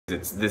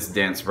It's this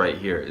dance right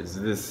here.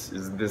 Is this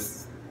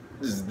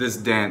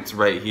dance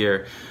right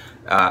here.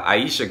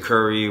 Ayesha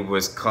Curry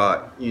was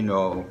caught,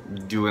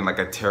 doing like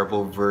a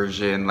terrible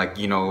version, like,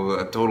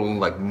 a total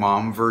like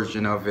mom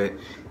version of it.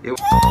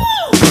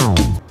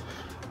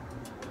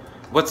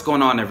 What's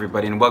going on,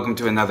 everybody, and welcome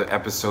to another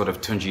episode of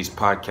Tunji's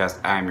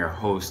podcast. I am your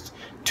host,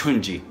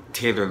 Tunji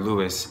Taylor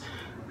Lewis.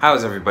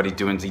 How's everybody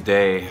doing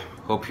today?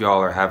 Hope you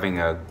all are having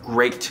a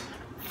great,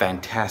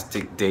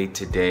 fantastic day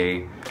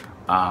today.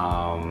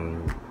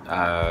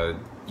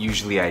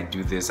 Usually I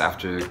do this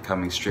after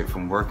coming straight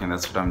from work, and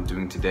that's what I'm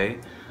doing today.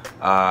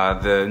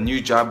 The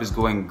new job is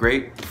going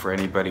great for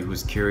anybody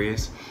who's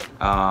curious.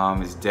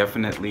 It's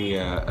definitely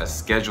a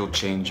schedule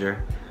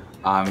changer.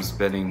 I'm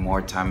spending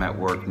more time at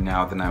work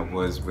now than I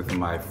was with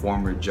my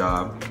former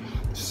job.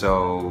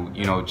 So,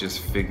 just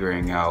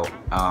figuring out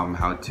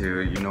how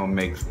to,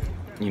 make,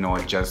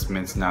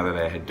 adjustments now that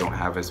I don't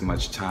have as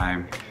much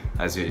time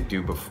as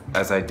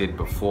I did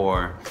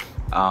before.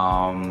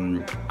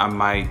 I'm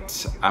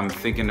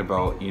thinking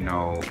about,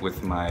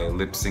 with my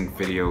lip sync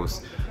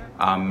videos,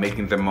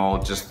 making them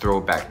all just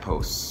throwback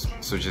posts.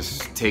 So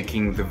just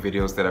taking the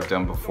videos that I've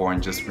done before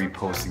and just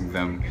reposting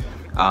them,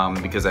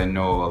 because I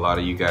know a lot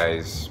of you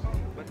guys,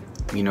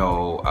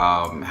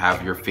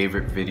 have your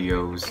favorite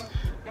videos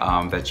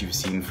that you've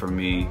seen from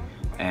me.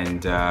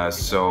 And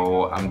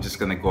so I'm just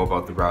gonna go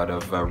about the route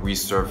of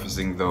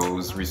resurfacing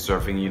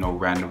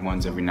random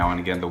ones every now and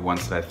again, the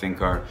ones that I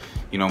think are,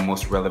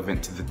 most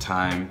relevant to the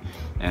time,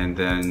 and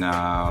then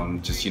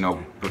just,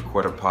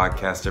 record a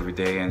podcast every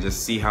day and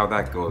just see how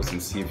that goes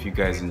and see if you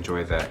guys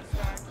enjoy that.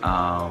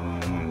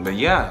 But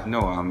yeah,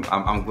 no,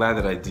 I'm glad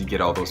that I did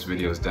get all those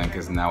videos done,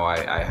 because now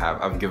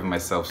I've given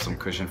myself some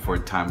cushion for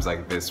times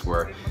like this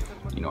where,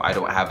 I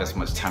don't have as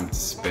much time to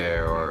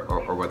spare,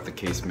 or what the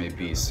case may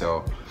be.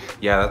 So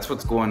yeah, that's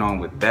what's going on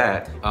with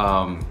that.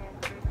 I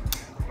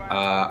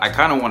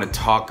kind of want to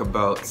talk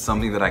about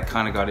something that I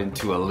kind of got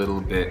into a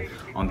little bit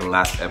on the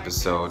last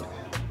episode,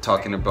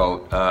 talking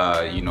about,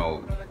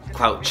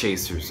 clout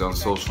chasers on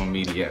social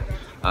media,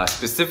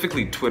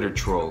 specifically Twitter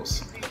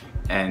trolls.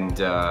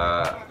 And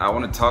I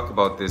want to talk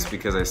about this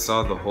because I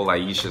saw the whole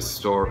Ayesha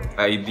story,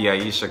 the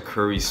Ayesha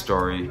Curry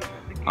story.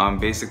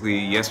 Basically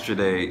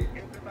yesterday,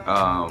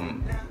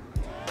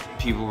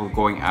 people were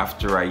going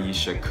after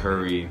Ayesha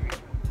Curry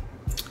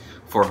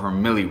for her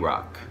Millie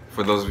Rock.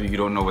 For those of you who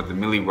don't know what the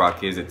Millie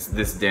Rock is, it's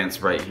this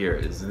dance right here.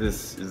 Is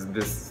this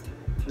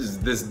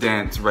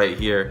dance right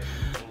here.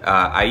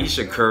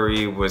 Ayesha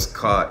Curry was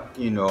caught,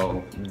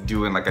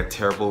 doing like a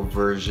terrible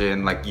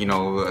version, like,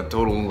 a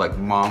total like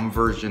mom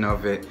version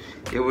of it.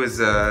 It was,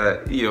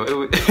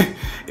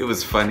 it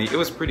was funny. It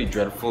was pretty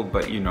dreadful,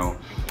 but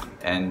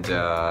and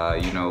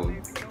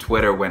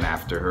Twitter went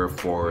after her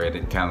for it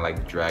and kind of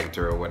like dragged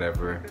her or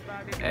whatever.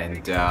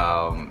 And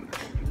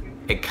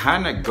it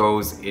kind of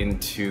goes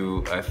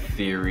into a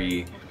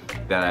theory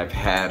that I've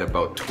had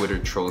about Twitter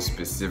trolls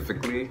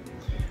specifically,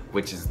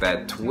 which is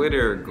that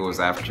Twitter goes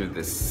after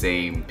the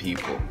same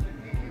people.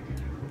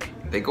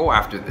 They go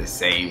after the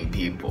same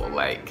people.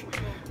 Like,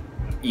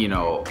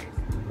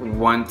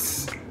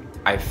 once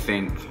I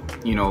think,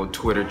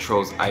 Twitter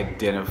trolls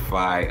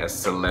identify a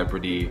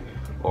celebrity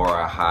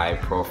or a high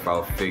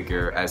profile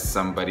figure as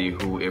somebody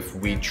who, if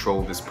we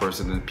troll this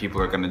person, then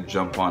people are gonna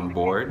jump on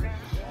board.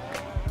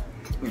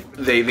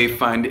 They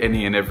find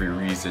any and every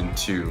reason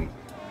to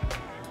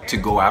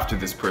go after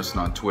this person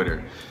on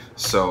Twitter.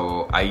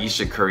 So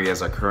Ayesha Curry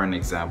as a current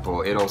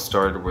example, it all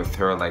started with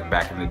her like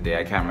back in the day.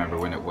 I can't remember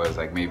when it was,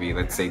 like maybe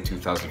let's say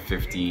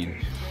 2015,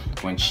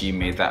 when she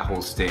made that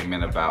whole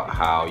statement about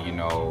how,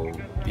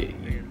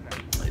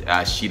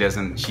 she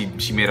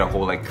made a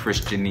whole like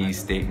Christian-y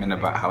statement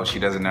about how she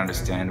doesn't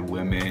understand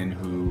women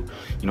who,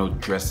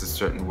 dress a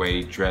certain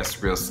way,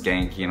 dress real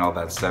skanky and all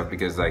that stuff,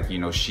 because like,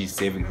 she's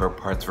saving her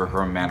parts for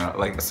her man,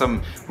 like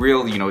some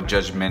real,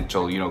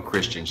 judgmental,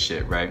 Christian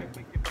shit, right?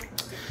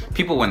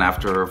 People went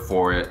after her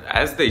for it,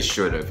 as they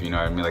should have,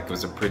 like it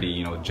was a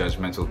pretty,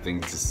 judgmental thing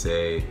to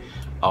say,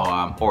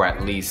 or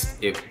at least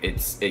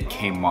it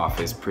came off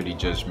as pretty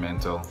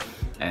judgmental.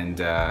 And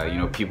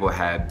people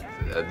had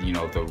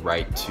the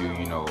right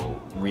to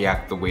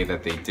react the way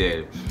that they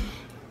did.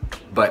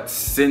 But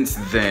since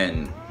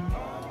then,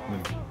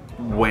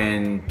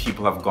 when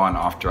people have gone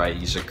after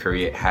Ayesha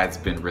Curry, it has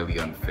been really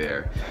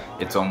unfair.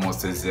 It's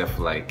almost as if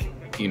like,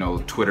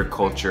 Twitter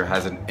culture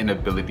has an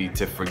inability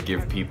to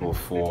forgive people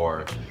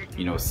for,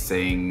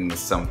 saying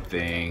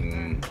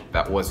something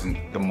that wasn't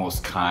the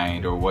most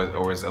kind, or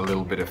was a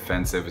little bit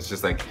offensive. It's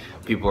just like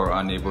people are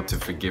unable to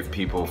forgive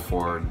people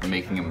for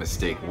making a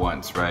mistake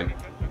once, right?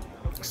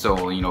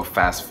 So,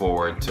 fast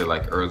forward to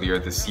like earlier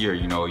this year,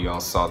 y'all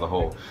saw the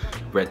whole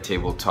Red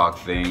Table Talk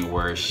thing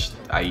where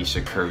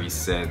Ayesha Curry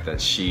said that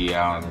she,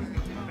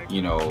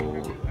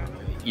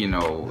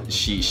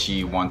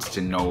 she wants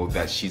to know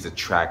that she's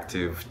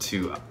attractive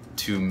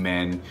to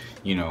men,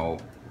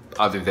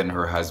 other than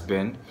her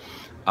husband.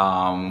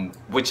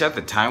 Which at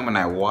the time when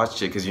I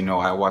watched it, because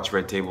I watch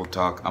Red Table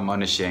Talk, I'm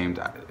unashamed.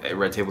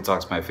 Red Table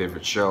Talk's my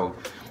favorite show.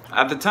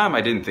 at the time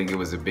I didn't think it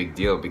was a big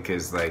deal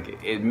because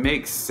like it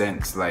makes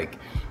sense. Like,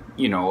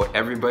 you know,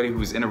 everybody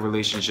who's in a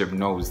relationship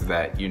knows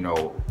that, you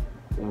know,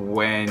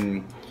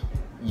 when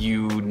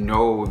you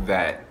know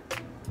that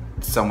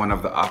someone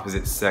of the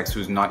opposite sex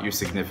who's not your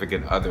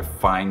significant other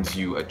finds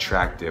you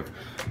attractive,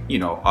 you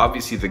know,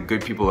 obviously the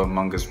good people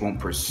among us won't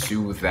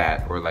pursue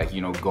that or like, you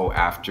know, go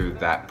after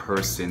that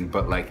person,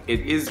 but like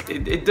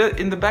it does,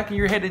 in the back of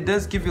your head, it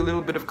does give you a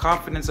little bit of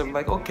confidence of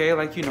like, okay,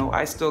 like, you know,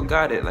 I still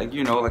got it, like,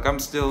 you know, like I'm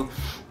still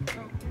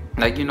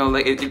like, you know,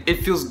 like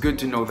it feels good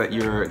to know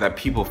that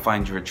people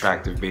find you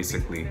attractive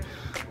basically.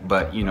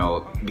 But you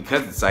know,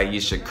 because it's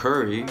Ayesha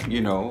Curry,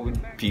 you know,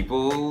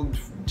 people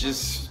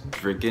just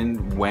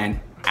freaking went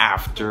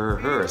after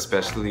her,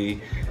 especially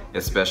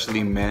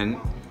men.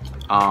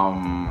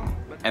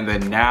 And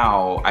then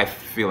now I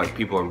feel like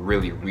people are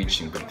really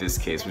reaching with this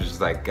case, which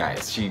is like,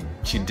 guys, she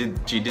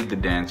did the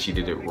dance, she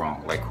did it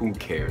wrong. Like, who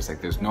cares?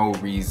 Like, there's no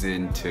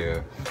reason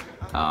to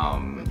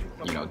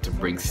you know, to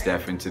bring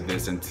Steph into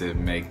this and to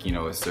make, you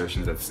know,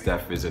 assertions that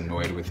Steph is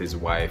annoyed with his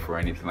wife or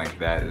anything like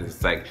that.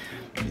 It's like,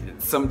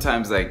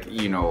 sometimes, like,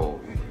 you know,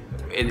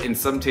 in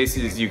some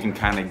cases you can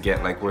kind of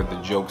get like where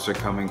the jokes are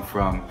coming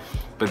from,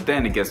 but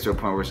then it gets to a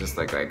point where it's just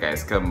like,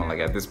 guys, come on, like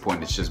at this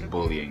point it's just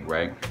bullying,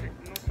 right?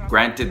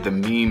 Granted, the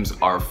memes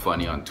are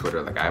funny on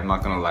Twitter. Like, I'm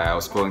not gonna lie, I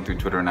was scrolling through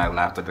Twitter and I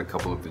laughed at a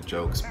couple of the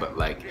jokes, but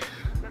like,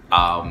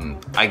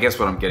 I guess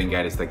what I'm getting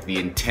at is like the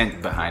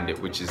intent behind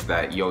it, which is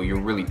that, yo, you're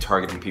really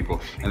targeting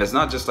people. And it's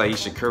not just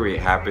Ayesha Curry,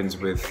 it happens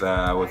with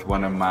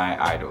one of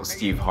my idols,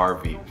 Steve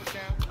Harvey.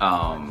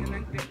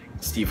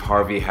 Steve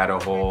Harvey had a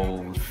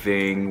whole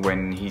thing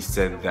when he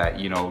said that,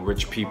 you know,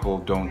 rich people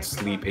don't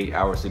sleep 8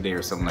 hours a day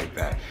or something like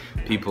that.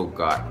 People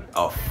got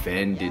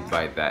offended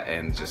by that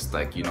and just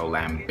like, you know,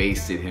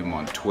 lambasted him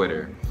on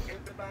Twitter.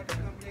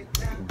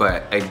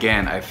 But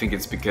again, I think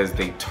it's because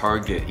they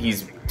target,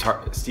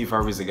 Steve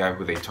Harvey's the guy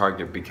who they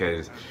target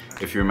because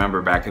if you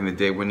remember back in the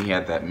day when he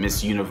had that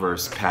Miss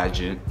Universe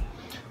pageant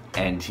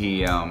and he,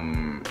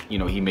 you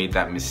know, he made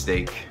that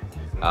mistake,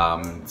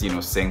 you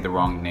know, saying the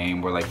wrong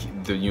name, where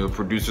like the, you know,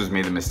 producers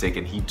made the mistake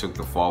and he took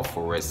the fall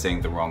for it,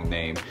 saying the wrong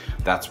name.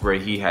 That's where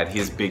he had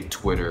his big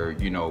Twitter,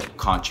 you know,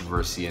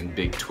 controversy and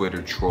big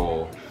Twitter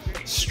troll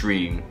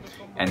stream.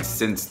 And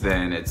since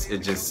then, it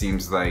just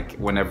seems like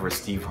whenever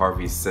Steve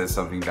Harvey says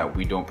something that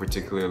we don't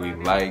particularly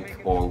like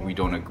or we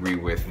don't agree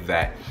with,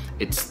 that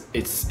it's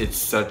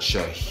such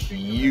a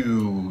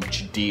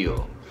huge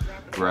deal,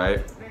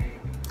 right?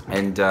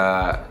 And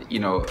you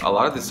know, a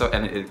lot of this stuff,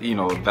 and you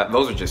know,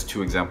 those are just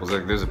two examples.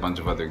 Like, there's a bunch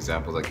of other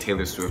examples. Like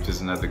Taylor Swift is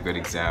another good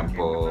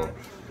example.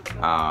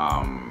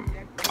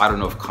 I don't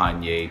know if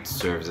Kanye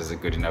serves as a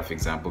good enough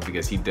example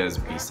because he does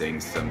be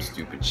saying some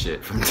stupid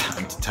shit from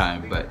time to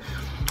time. But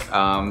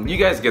you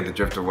guys get the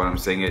drift of what I'm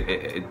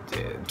saying.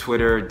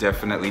 Twitter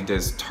definitely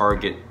does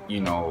target,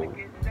 you know,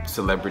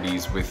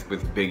 celebrities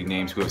with big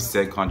names who have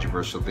said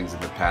controversial things in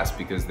the past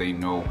because they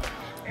know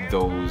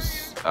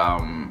those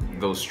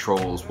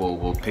trolls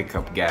will pick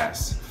up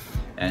gas.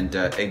 And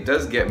it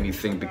does get me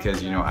think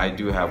because, you know, I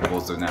do have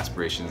goals and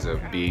aspirations of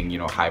being, you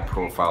know, high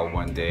profile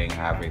one day and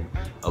having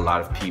a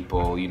lot of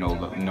people, you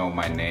know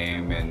my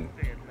name, and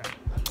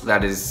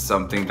that is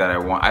something that I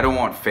want. I don't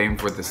want fame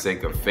for the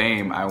sake of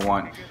fame. I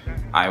want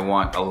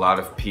a lot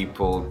of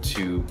people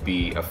to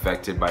be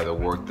affected by the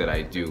work that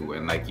I do,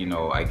 and like, you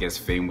know, I guess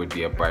fame would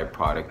be a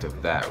byproduct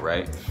of that,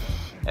 right?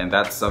 And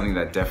that's something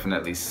that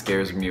definitely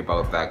scares me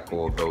about that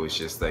goal, though. It's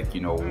just like,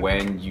 you know,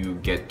 when you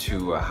get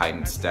to a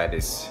heightened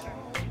status,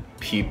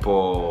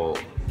 people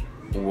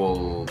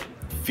will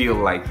feel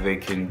like they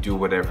can do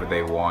whatever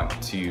they want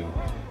to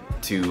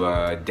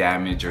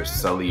damage or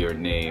sully your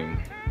name,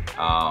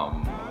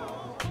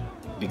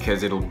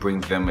 because it'll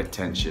bring them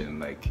attention.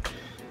 Like,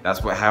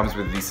 that's what happens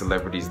with these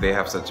celebrities. They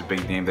have such a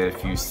big name that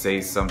if you say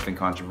something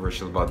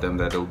controversial about them,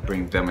 that it'll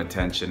bring them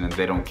attention, and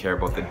they don't care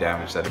about the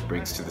damage that it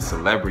brings to the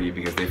celebrity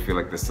because they feel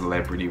like the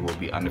celebrity will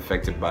be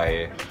unaffected by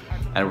it.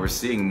 And we're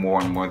seeing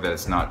more and more that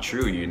it's not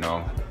true, you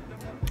know.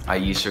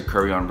 Ayesha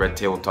Curry on Red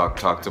Table Talk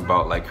talked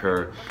about like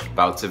her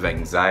bouts of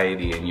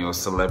anxiety, and you know,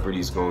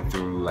 celebrities go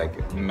through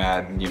like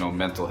mad, you know,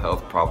 mental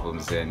health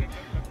problems, and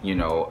you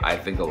know, I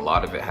think a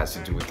lot of it has to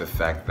do with the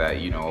fact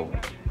that, you know,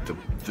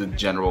 the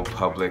general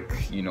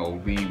public, you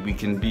know, we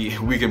can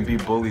be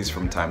bullies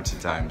from time to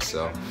time.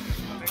 So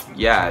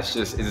yeah,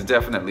 it's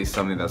definitely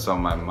something that's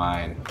on my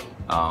mind.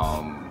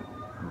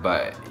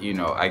 But you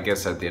know, I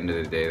guess at the end of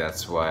the day,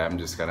 that's why I'm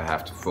just gonna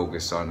have to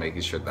focus on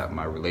making sure that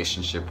my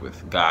relationship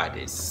with God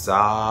is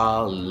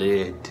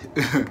solid.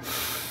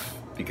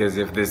 Because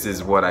if this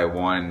is what I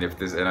want,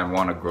 and I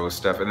want to grow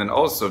stuff, and then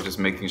also just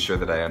making sure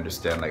that I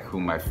understand like who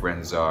my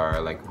friends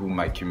are, like who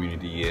my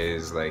community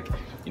is, like,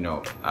 you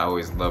know, I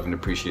always love and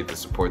appreciate the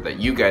support that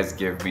you guys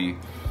give me.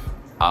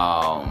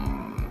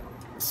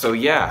 So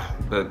yeah,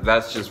 but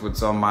that's just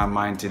what's on my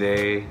mind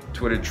today.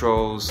 Twitter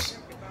trolls,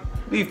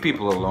 leave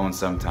people alone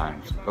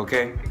sometimes,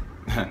 okay?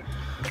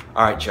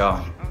 All right,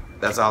 y'all,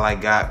 that's all I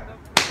got.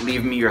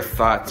 Leave me your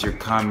thoughts, your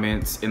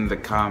comments in the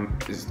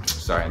comments.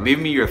 Sorry. Leave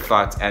me your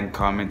thoughts and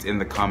comments in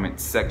the comment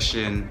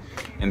section,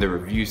 in the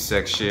review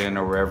section,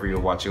 or wherever you're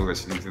watching or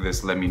listening to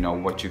this. Let me know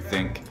what you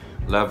think.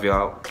 Love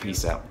y'all.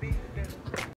 Peace out.